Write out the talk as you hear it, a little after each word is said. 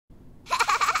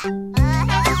The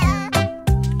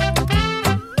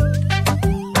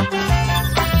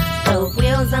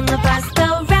wheels on the bus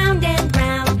go round and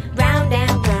round, round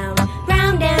and round,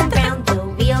 round and round. The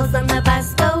wheels on the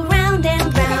bus go round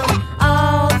and round,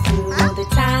 all through the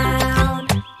town.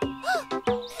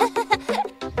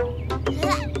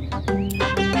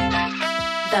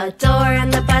 The door on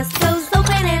the bus goes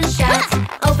open and shut,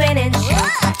 open and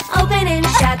shut, open and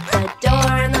shut. The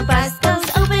door on the bus goes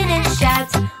open and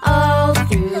shut, all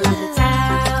through the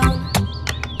town.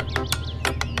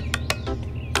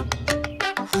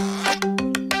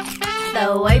 The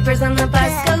wipers on the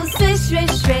bus go swish, swish,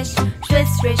 swish, swish,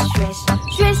 swish, swish,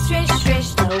 swish, swish, swish.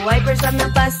 The wipers on the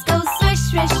bus go swish,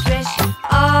 swish, swish,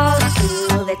 all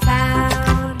through the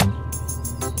town.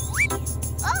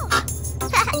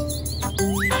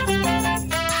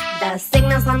 The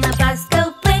signals on the bus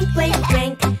go blink, blink,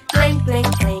 blink, blink, blink,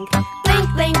 blink, blink,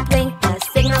 blink, blink. The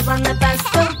signals on the bus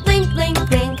go blink, blink,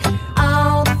 blink,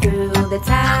 all through the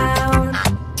town.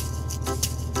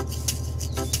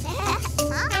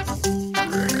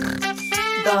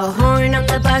 The horn on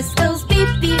the bus goes beep,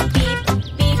 beep, beep,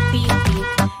 beep, beep, beep,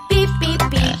 beep, beep,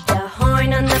 beep. The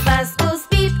horn on the bus goes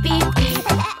beep, beep, beep,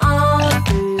 all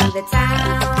through the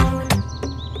town.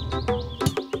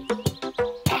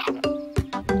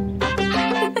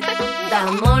 The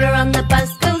motor on the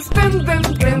bus goes vroom, vroom,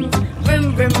 vroom,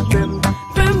 vroom, vroom, vroom,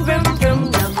 vroom, vroom,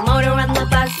 vroom. The motor on the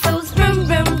bus goes vroom,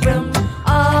 vroom, vroom,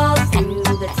 all through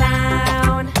the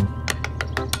town.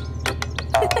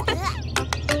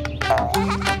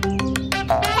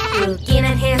 Cuquin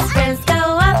and his friends go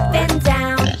up and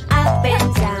down, up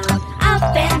and down,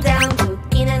 up and down.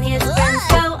 Cuquin and his friends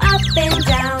go up and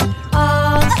down,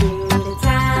 all through the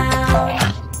town.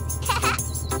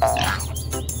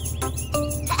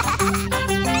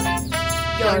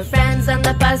 Your friends on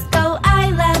the bus go,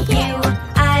 I love you,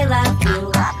 I love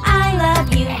you, I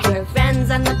love you. Your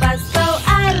friends on the bus go,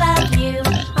 I love you,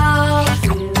 all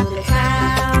through the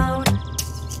town.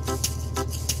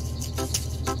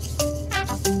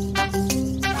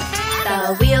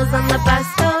 The wheels on the bus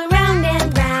go round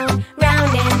and round,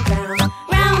 round and round,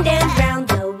 round and round.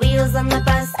 The wheels on the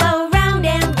bus go round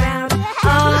and round,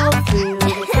 all through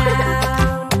the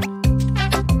town.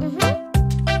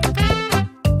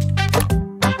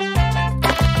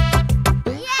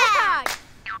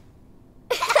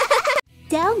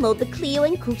 Download the Cleo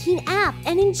and Cuquín app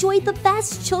and enjoy the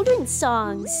best children's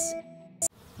songs.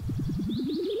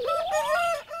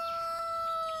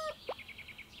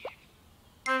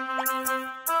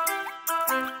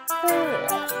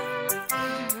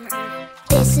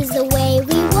 This is the way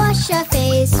we wash our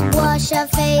face, wash our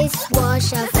face,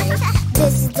 wash our face.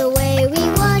 This is the way we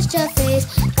wash our face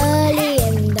early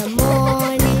in the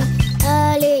morning,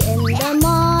 early in the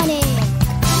morning.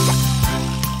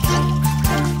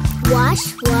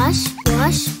 Wash, wash,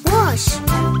 wash, wash.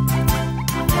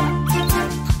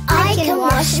 I can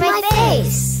wash my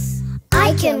face.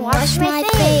 I can wash my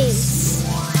face.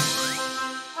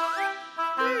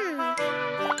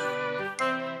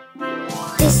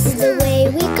 This is the way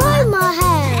we comb our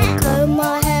hair, comb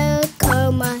our hair,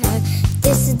 comb our hair.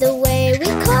 This is the way we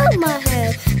comb our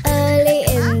hair early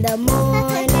in the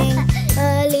morning,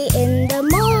 early in the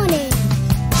morning.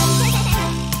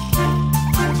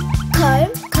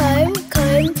 Comb, comb,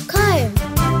 comb, comb.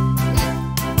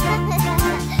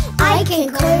 I can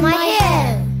comb my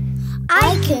hair.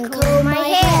 I can comb my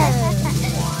hair.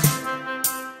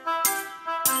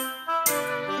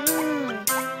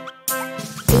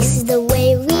 This is the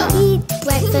way we eat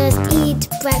breakfast, eat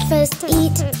breakfast,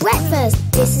 eat breakfast.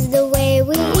 This is the way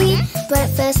we eat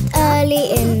breakfast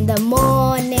early in the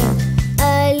morning,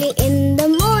 early in the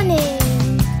morning.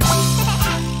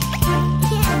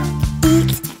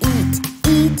 Eat, eat,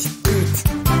 eat, eat.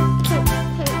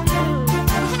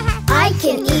 I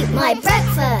can eat my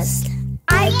breakfast.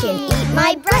 I can eat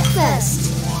my breakfast.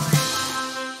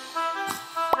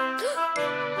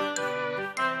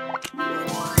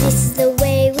 This is the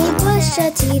way we brush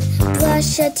our teeth,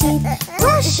 brush our teeth,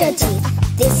 brush our teeth.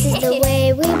 This is the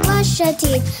way we brush our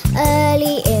teeth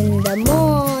early in the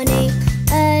morning,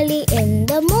 early in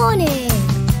the morning.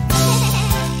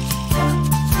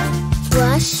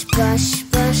 Brush, brush,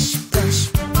 brush, brush.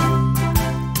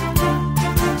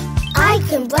 I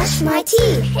can brush my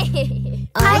teeth.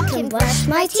 I can brush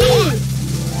my teeth.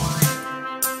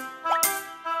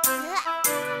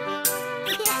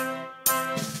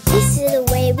 This is the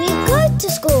way we go to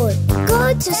school,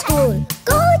 go to school,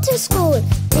 go to school.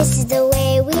 This is the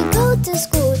way we go to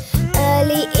school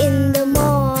early in the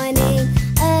morning,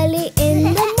 early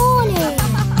in the morning.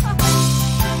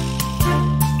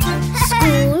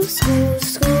 School, school,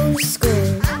 school,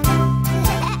 school.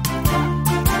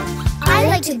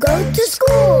 to go to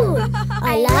school.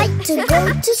 I like to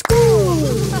go to school.